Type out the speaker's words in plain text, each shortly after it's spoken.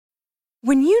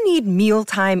When you need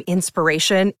mealtime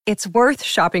inspiration, it's worth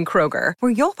shopping Kroger,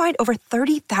 where you'll find over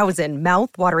 30,000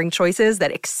 mouth-watering choices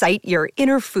that excite your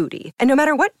inner foodie. And no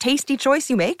matter what tasty choice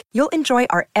you make, you'll enjoy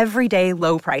our everyday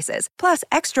low prices, plus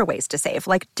extra ways to save,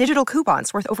 like digital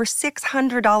coupons worth over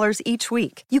 $600 each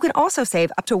week. You can also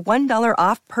save up to $1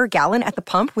 off per gallon at the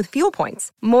pump with fuel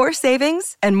points. More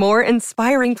savings and more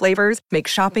inspiring flavors make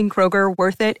shopping Kroger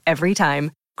worth it every time.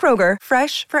 Kroger,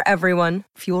 fresh for everyone.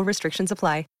 Fuel restrictions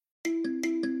apply.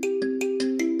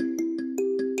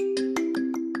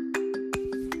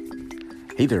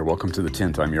 Hey there, welcome to The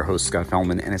Tint. I'm your host, Scott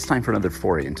Fellman, and it's time for another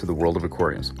foray into the world of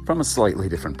aquariums from a slightly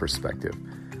different perspective.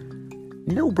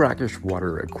 No brackish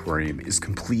water aquarium is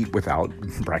complete without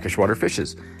brackish water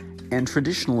fishes, and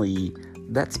traditionally,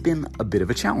 that's been a bit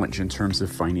of a challenge in terms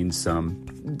of finding some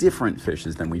different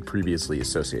fishes than we previously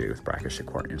associated with brackish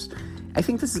aquariums. I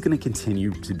think this is going to continue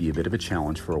to be a bit of a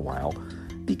challenge for a while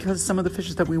because some of the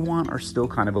fishes that we want are still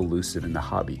kind of elusive in the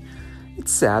hobby.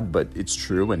 It's sad, but it's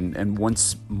true, and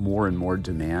once more and more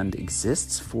demand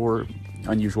exists for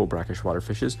unusual brackish water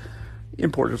fishes,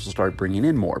 importers will start bringing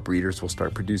in more, breeders will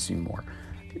start producing more.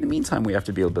 In the meantime, we have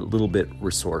to be a little bit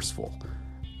resourceful.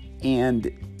 And,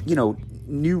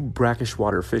 new brackish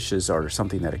water fishes are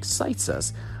something that excites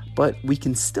us, but we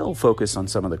can still focus on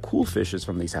some of the cool fishes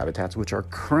from these habitats which are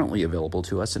currently available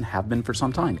to us and have been for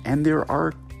some time, and there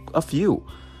are a few.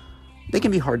 They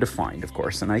can be hard to find, of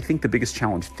course, and I think the biggest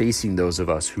challenge facing those of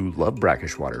us who love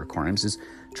brackish water aquariums is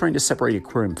trying to separate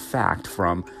aquarium fact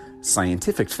from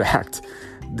scientific fact.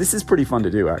 This is pretty fun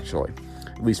to do, actually,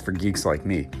 at least for geeks like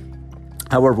me.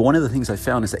 However, one of the things I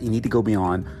found is that you need to go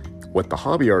beyond what the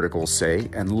hobby articles say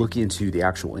and look into the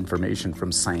actual information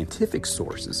from scientific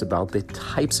sources about the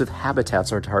types of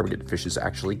habitats our targeted fishes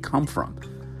actually come from.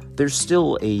 There's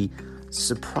still a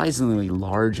surprisingly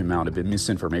large amount of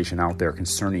misinformation out there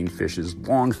concerning fishes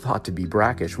long thought to be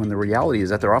brackish, when the reality is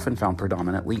that they're often found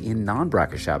predominantly in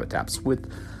non-brackish habitats,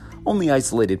 with only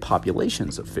isolated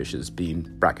populations of fishes being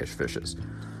brackish fishes.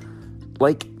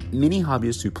 Like many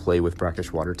hobbyists who play with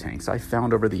brackish water tanks, I've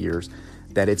found over the years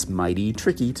that it's mighty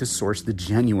tricky to source the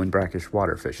genuine brackish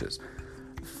water fishes.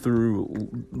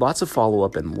 Through lots of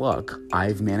follow-up and luck,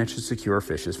 I've managed to secure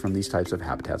fishes from these types of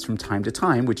habitats from time to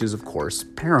time, which is, of course,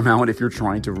 paramount if you're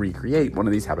trying to recreate one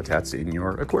of these habitats in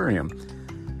your aquarium.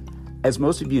 As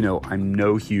most of you know, I'm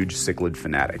no huge cichlid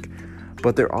fanatic,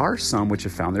 but there are some which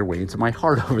have found their way into my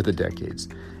heart over the decades.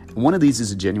 One of these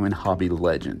is a genuine hobby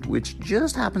legend, which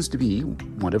just happens to be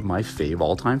one of my fave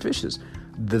all-time fishes,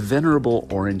 the venerable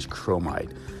orange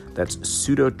chromide. That's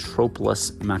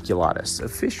Pseudotrophilus maculatus, a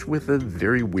fish with a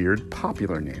very weird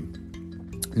popular name.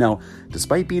 Now,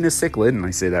 despite being a cichlid, and I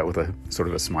say that with a sort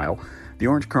of a smile, the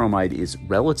orange chromide is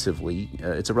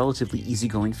it's a relatively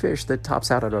easygoing fish that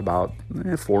tops out at about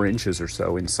 4 inches or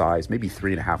so in size, maybe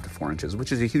 3.5 to 4 inches,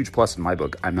 which is a huge plus in my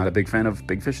book. I'm not a big fan of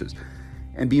big fishes.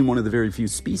 And being one of the very few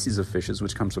species of fishes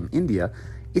which comes from India,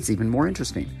 it's even more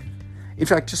interesting. In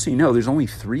fact, just so you know, there's only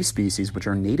 3 species which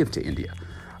are native to India.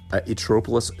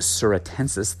 Atropolis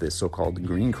suratensis, the so-called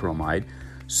green chromide,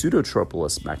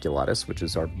 Pseudotrophilus maculatus, which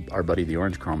is our buddy the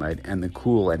orange chromide, and the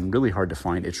cool and really hard to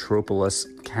find Atropolis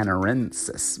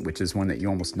canarensis, which is one that you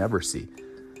almost never see.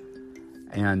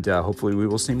 And hopefully we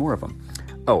will see more of them.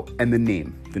 Oh, and the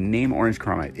name orange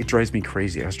chromide, it drives me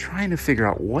crazy. I was trying to figure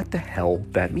out what the hell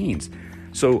that means.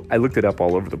 So I looked it up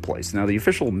all over the place. Now, the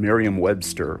official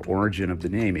Merriam-Webster origin of the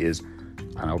name is,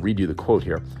 and I'll read you the quote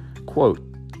here, quote,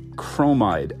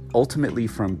 chromide, ultimately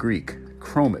from Greek,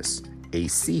 chromis, a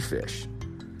sea fish.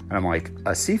 And I'm like,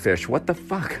 a sea fish? What the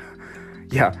fuck?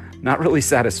 Yeah, not really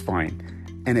satisfying.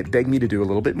 And it begged me to do a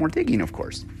little bit more digging, of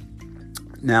course.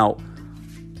 Now,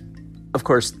 of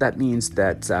course, that means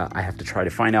that I have to try to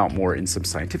find out more in some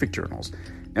scientific journals.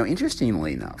 Now,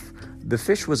 interestingly enough, the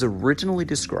fish was originally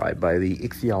described by the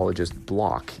ichthyologist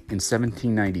Bloch in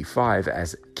 1795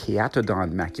 as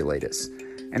Chaetodon maculatus.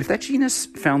 And if that genus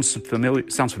sounds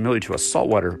familiar to us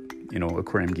saltwater,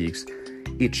 aquarium geeks,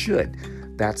 it should.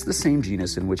 That's the same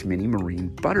genus in which many marine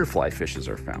butterfly fishes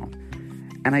are found.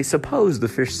 And I suppose the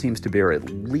fish seems to bear at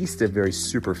least a very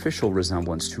superficial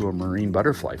resemblance to a marine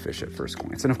butterfly fish at first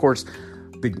glance. And of course,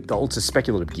 the ultra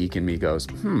speculative geek in me goes,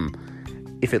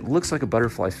 if it looks like a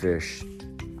butterfly fish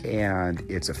and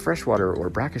it's a freshwater or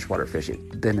brackish water fish,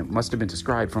 then it must have been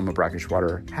described from a brackish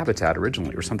water habitat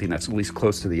originally, or something that's at least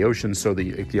close to the ocean, so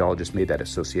the ichthyologist made that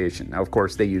association. Now, of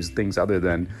course, they use things other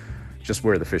than just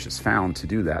where the fish is found to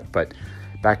do that, but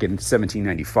back in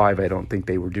 1795, I don't think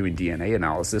they were doing DNA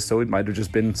analysis, so it might have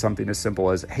just been something as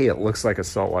simple as, hey, it looks like a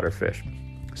saltwater fish.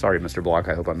 Sorry, Mr. Bloch,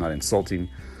 I hope I'm not insulting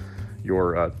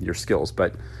your skills,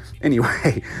 but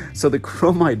anyway, so the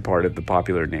chromide part of the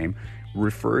popular name,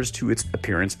 refers to its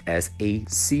appearance as a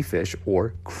sea fish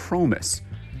or chromis.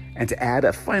 And to add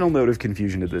a final note of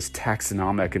confusion to this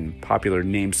taxonomic and popular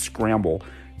name scramble,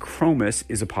 chromis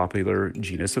is a popular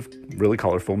genus of really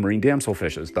colorful marine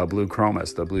damselfishes, the blue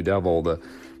chromis, the blue devil,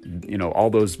 all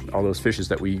those fishes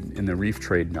that we in the reef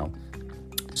trade know.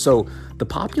 So the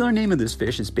popular name of this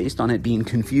fish is based on it being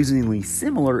confusingly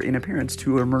similar in appearance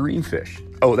to a marine fish.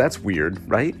 Oh, that's weird,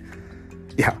 right?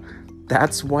 Yeah,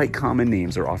 that's why common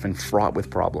names are often fraught with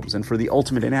problems. And for the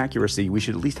ultimate inaccuracy, we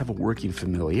should at least have a working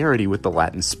familiarity with the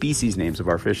Latin species names of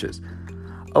our fishes.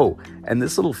 Oh, and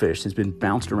this little fish has been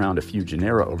bounced around a few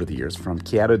genera over the years, from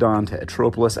Chaetodon to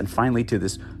Atropolis, and finally to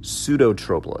this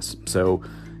Pseudotropolis. So,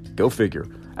 go figure.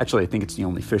 Actually, I think it's the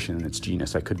only fish in its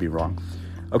genus. I could be wrong.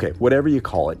 Okay, whatever you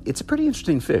call it, it's a pretty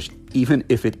interesting fish, even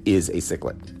if it is a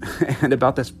cichlid. And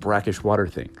about this brackish water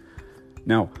thing.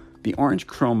 Now, the orange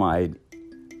chromide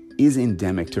is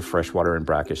endemic to freshwater and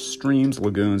brackish streams,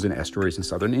 lagoons, and estuaries in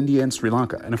southern India and Sri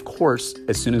Lanka. And of course,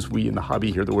 as soon as we in the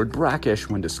hobby hear the word brackish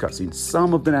when discussing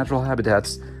some of the natural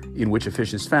habitats in which a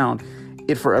fish is found,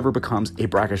 it forever becomes a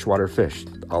brackish water fish,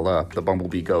 a la the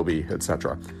bumblebee goby,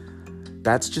 etc.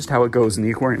 That's just how it goes in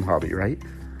the aquarium hobby, right?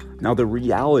 Now, the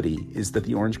reality is that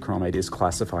the orange chromide is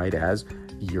classified as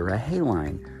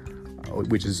Euryhaline,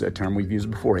 which is a term we've used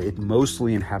before. It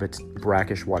mostly inhabits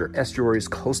brackish water estuaries,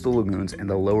 coastal lagoons, and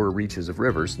the lower reaches of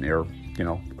rivers near,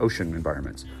 ocean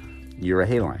environments.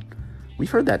 Euryhaline.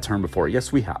 We've heard that term before.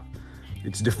 Yes, we have.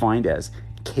 It's defined as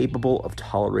capable of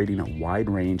tolerating a wide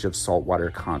range of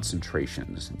saltwater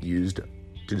concentrations used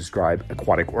to describe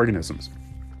aquatic organisms.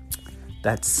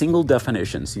 That single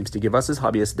definition seems to give us as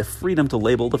hobbyists the freedom to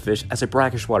label the fish as a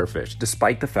brackish water fish,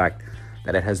 despite the fact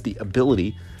that it has the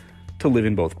ability to live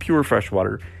in both pure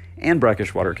freshwater and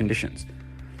brackish water conditions.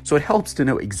 So it helps to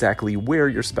know exactly where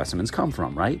your specimens come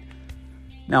from, right?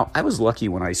 Now, I was lucky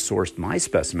when I sourced my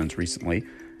specimens recently,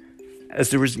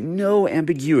 as there was no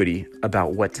ambiguity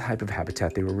about what type of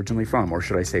habitat they were originally from, or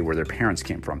should I say where their parents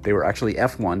came from. They were actually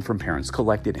F1 from parents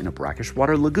collected in a brackish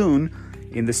water lagoon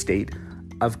in the state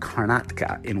of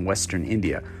Karnataka in western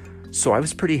India. So I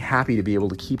was pretty happy to be able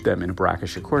to keep them in a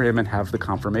brackish aquarium and have the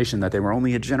confirmation that they were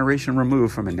only a generation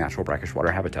removed from a natural brackish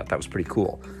water habitat. That was pretty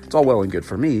cool. It's all well and good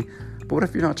for me, but what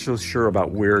if you're not so sure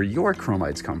about where your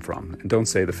chromides come from? And don't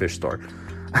say the fish store.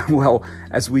 Well,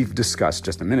 as we've discussed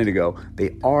just a minute ago,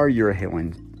 they are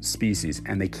Euryhaline species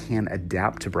and they can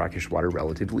adapt to brackish water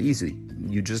relatively easy.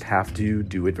 You just have to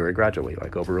do it very gradually,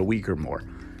 like over a week or more.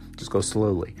 Just go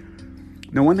slowly.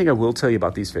 Now, one thing I will tell you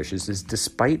about these fishes is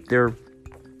despite their,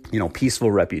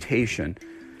 peaceful reputation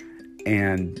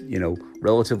and,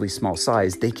 relatively small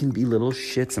size, they can be little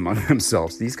shits among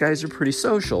themselves. These guys are pretty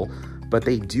social, but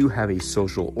they do have a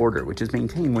social order, which is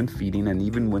maintained when feeding and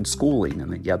even when schooling.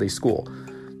 And they school.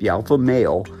 The alpha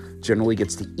male generally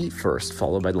gets to eat first,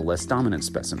 followed by the less dominant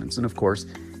specimens. And of course,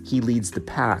 he leads the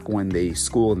pack when they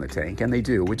school in the tank, and they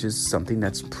do, which is something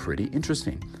that's pretty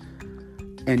interesting.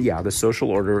 And yeah, the social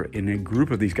order in a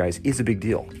group of these guys is a big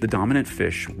deal. The dominant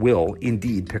fish will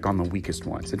indeed pick on the weakest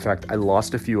ones. In fact, I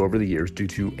lost a few over the years due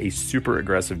to a super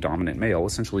aggressive dominant male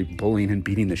essentially bullying and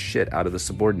beating the shit out of the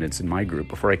subordinates in my group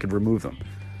before I could remove them.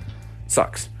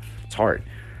 Sucks. It's hard.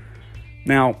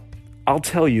 Now, I'll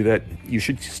tell you that you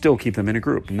should still keep them in a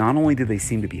group. Not only do they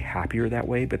seem to be happier that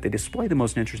way, but they display the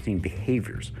most interesting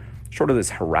behaviors, short of this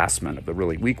harassment of the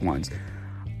really weak ones.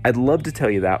 I'd love to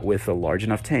tell you that with a large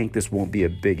enough tank, this won't be a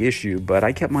big issue, but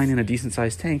I kept mine in a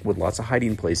decent-sized tank with lots of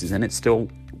hiding places, and it still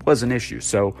was an issue,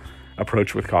 so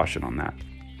approach with caution on that.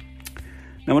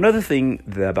 Now, another thing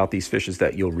about these fishes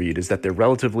that you'll read is that they're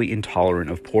relatively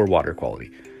intolerant of poor water quality.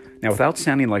 Now, without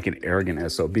sounding like an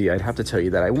arrogant SOB, I'd have to tell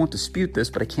you that I won't dispute this,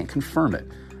 but I can't confirm it,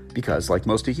 because like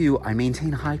most of you, I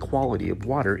maintain high quality of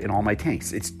water in all my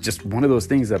tanks. It's just one of those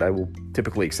things that I will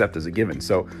typically accept as a given.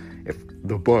 So if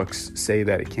the books say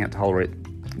that it can't tolerate,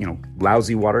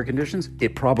 lousy water conditions,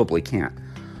 it probably can't.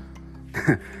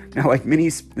 Now, like many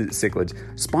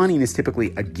cichlids, spawning is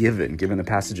typically a given the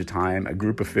passage of time, a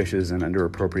group of fishes, and under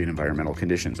appropriate environmental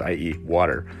conditions, i.e.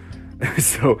 water.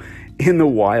 So in the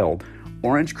wild,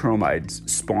 orange chromides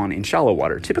spawn in shallow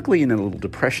water, typically in a little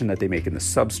depression that they make in the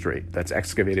substrate that's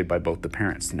excavated by both the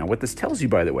parents. Now, what this tells you,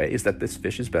 by the way, is that this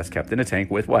fish is best kept in a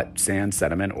tank with what? Sand,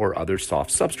 sediment, or other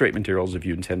soft substrate materials if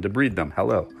you intend to breed them.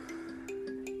 Hello.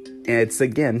 And it's,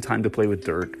 again, time to play with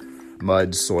dirt,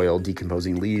 mud, soil,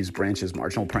 decomposing leaves, branches,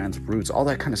 marginal plants, roots, all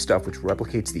that kind of stuff which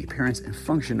replicates the appearance and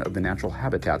function of the natural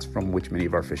habitats from which many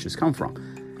of our fishes come from.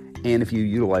 And if you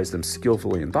utilize them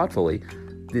skillfully and thoughtfully,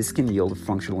 this can yield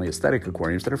functionally aesthetic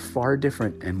aquariums that are far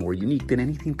different and more unique than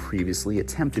anything previously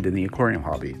attempted in the aquarium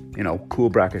hobby. Cool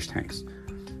brackish tanks.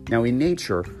 Now, in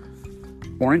nature,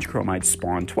 orange chromides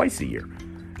spawn twice a year,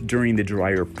 during the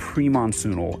drier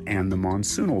pre-monsoonal and the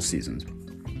monsoonal seasons,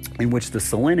 in which the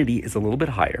salinity is a little bit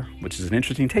higher, which is an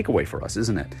interesting takeaway for us,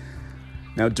 isn't it?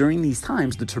 Now, during these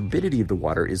times, the turbidity of the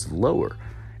water is lower,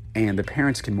 and the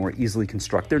parents can more easily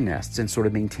construct their nests and sort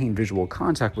of maintain visual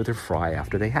contact with their fry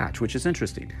after they hatch, which is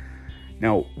interesting.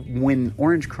 Now, when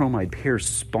orange chromide pairs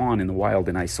spawn in the wild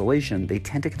in isolation, they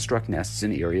tend to construct nests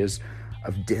in areas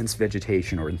of dense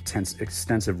vegetation or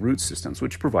extensive root systems,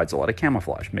 which provides a lot of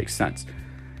camouflage. Makes sense.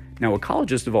 Now,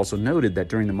 ecologists have also noted that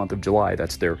during the month of July,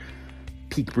 that's their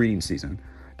peak breeding season,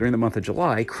 during the month of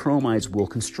July, chromides will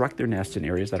construct their nests in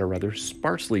areas that are rather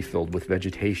sparsely filled with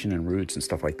vegetation and roots and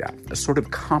stuff like that. A sort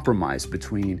of compromise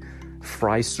between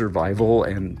fry survival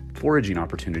and foraging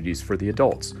opportunities for the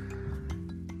adults.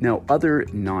 Now, other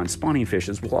non-spawning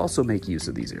fishes will also make use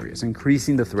of these areas,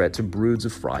 increasing the threat to broods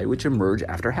of fry which emerge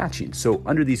after hatching. So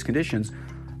under these conditions,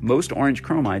 most orange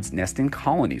chromides nest in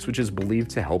colonies, which is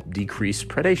believed to help decrease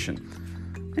predation.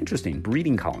 Interesting,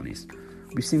 breeding colonies.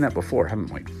 We've seen that before,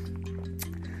 haven't we?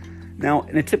 Now,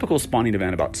 in a typical spawning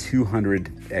event, about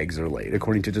 200 eggs are laid,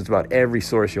 according to just about every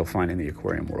source you'll find in the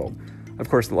aquarium world. Of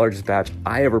course, the largest batch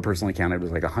I ever personally counted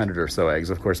was like 100 or so eggs.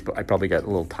 Of course, I probably got a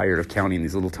little tired of counting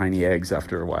these little tiny eggs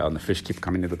after a while, and the fish keep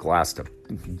coming to the glass to,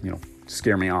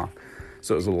 scare me off.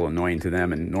 So it was a little annoying to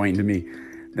them and annoying to me.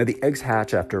 Now, the eggs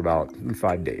hatch after about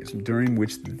 5 days, during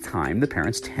which time the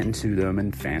parents tend to them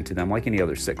and fan to them like any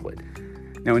other cichlid.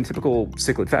 Now, in typical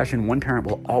cichlid fashion, one parent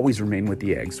will always remain with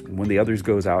the eggs when the others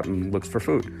goes out and looks for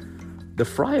food. The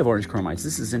fry of orange chromides,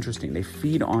 this is interesting. They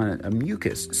feed on a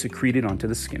mucus secreted onto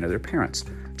the skin of their parents,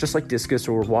 just like discus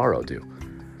or waro do.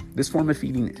 This form of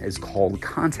feeding is called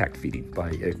contact feeding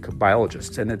by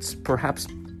biologists, and it's perhaps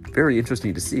very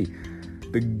interesting to see.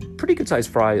 The pretty good-sized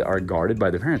fry are guarded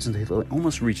by their parents until they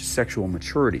almost reach sexual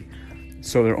maturity.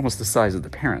 So they're almost the size of the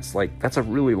parents. Like, that's a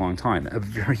really long time, a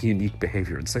very unique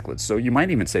behavior in cichlids. So you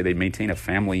might even say they maintain a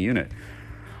family unit.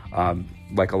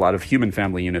 Like a lot of human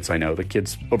family units I know, the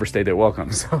kids overstay their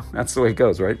welcome. So that's the way it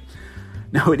goes, right?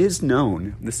 Now, it is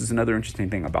known, this is another interesting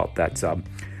thing about that,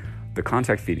 the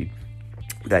contact feeding,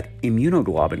 that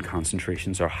immunoglobulin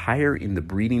concentrations are higher in the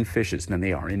breeding fishes than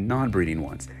they are in non-breeding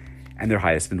ones, and they're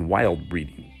highest in wild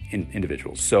breeding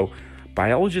individuals. So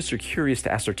biologists are curious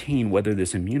to ascertain whether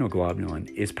this immunoglobulin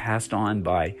is passed on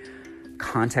by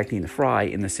contacting the fry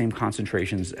in the same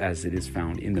concentrations as it is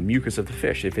found in the mucus of the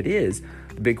fish. If it is,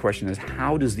 the big question is,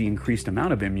 how does the increased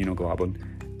amount of immunoglobulin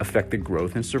affect the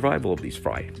growth and survival of these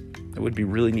fry? It would be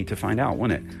really neat to find out,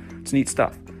 wouldn't it? It's neat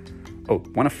stuff. Oh,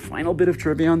 want a final bit of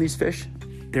trivia on these fish?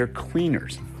 They're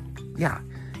cleaners. Yeah,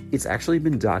 it's actually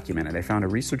been documented. I found a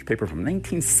research paper from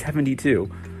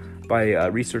 1972 by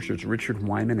researchers Richard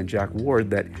Wyman and Jack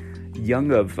Ward that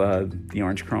young of the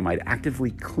orange chromide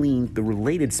actively clean the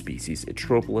related species,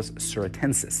 Etropolis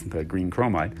suratensis, the green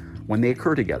chromide, when they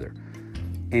occur together.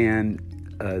 And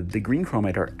the green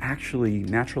chromide are actually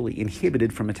naturally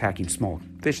inhibited from attacking small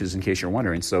fishes, in case you're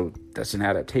wondering. So that's an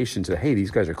adaptation to, hey,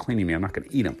 these guys are cleaning me, I'm not going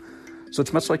to eat them. So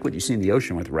it's much like what you see in the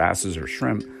ocean with wrasses or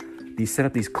shrimp. These set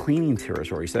up these cleaning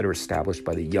territories that are established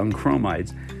by the young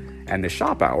chromides, and the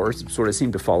shop hours sort of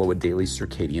seem to follow a daily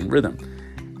circadian rhythm.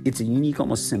 It's a unique,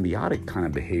 almost symbiotic kind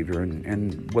of behavior,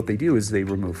 and what they do is they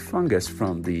remove fungus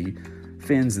from the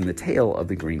fins and the tail of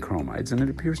the green chromides, and it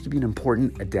appears to be an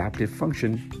important adaptive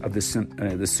function of this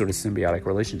sort of symbiotic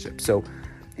relationship. So,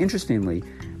 interestingly,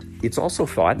 it's also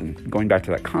thought, and going back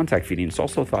to that contact feeding, it's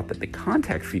also thought that the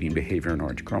contact feeding behavior in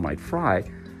orange chromide fry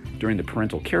during the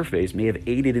parental care phase may have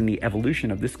aided in the evolution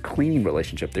of this cleaning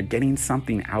relationship. They're getting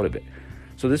something out of it.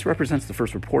 So this represents the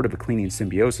first report of a cleaning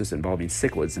symbiosis involving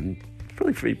cichlids, and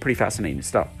really pretty fascinating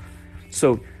stuff.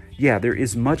 So yeah, there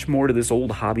is much more to this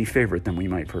old hobby favorite than we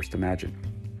might first imagine.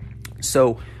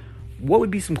 So what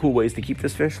would be some cool ways to keep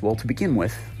this fish? Well, to begin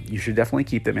with, you should definitely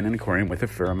keep them in an aquarium with a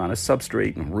fair amount of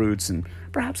substrate and roots and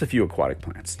perhaps a few aquatic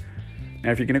plants.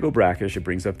 Now, if you're going to go brackish, it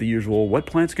brings up the usual what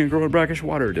plants can grow in brackish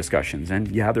water discussions.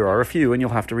 And yeah, there are a few, and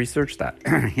you'll have to research that.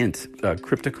 Hint,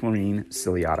 Cryptochlorine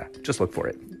ciliata. Just look for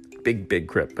it. Big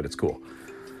crypt, but it's cool.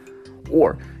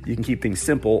 Or you can keep things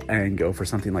simple and go for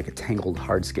something like a tangled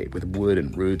hardscape with wood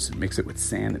and roots and mix it with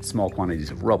sand and small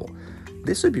quantities of rubble.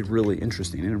 This would be really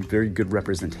interesting and a very good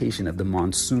representation of the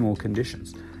monsoonal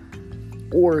conditions.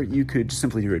 Or you could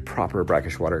simply do a proper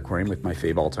brackish water aquarium with my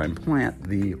fave all-time plant,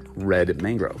 the red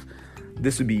mangrove.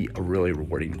 This would be a really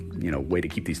rewarding, way to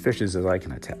keep these fishes, as I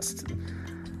can attest.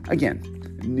 Again,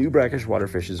 new brackish water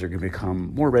fishes are going to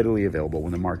become more readily available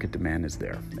when the market demand is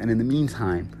there. And in the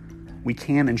meantime, we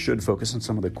can and should focus on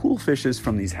some of the cool fishes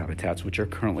from these habitats which are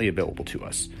currently available to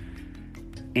us.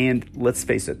 And let's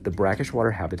face it, the brackish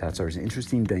water habitats are as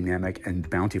interesting, dynamic, and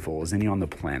bountiful as any on the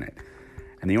planet.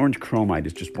 And the orange chromite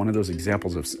is just one of those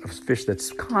examples of fish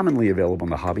that's commonly available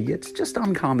in the hobby, yet it's just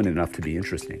uncommon enough to be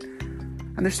interesting.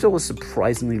 And there's still a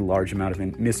surprisingly large amount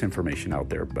of misinformation out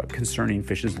there about concerning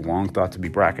fishes long thought to be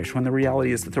brackish, when the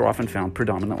reality is that they're often found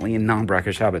predominantly in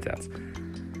non-brackish habitats.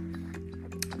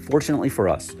 Fortunately for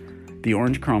us, the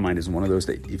orange chromite is one of those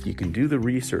that if you can do the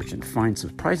research and find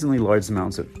surprisingly large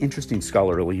amounts of interesting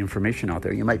scholarly information out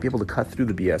there, you might be able to cut through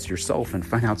the BS yourself and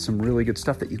find out some really good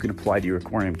stuff that you can apply to your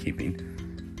aquarium keeping.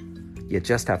 You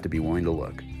just have to be willing to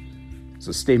look.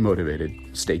 So stay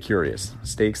motivated, stay curious,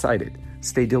 stay excited,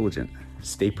 stay diligent,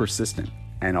 stay persistent,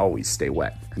 and always stay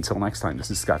wet. Until next time, this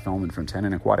is Scott Fellman from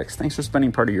Tenon Aquatics. Thanks for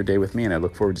spending part of your day with me, and I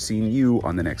look forward to seeing you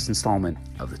on the next installment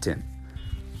of The Tin.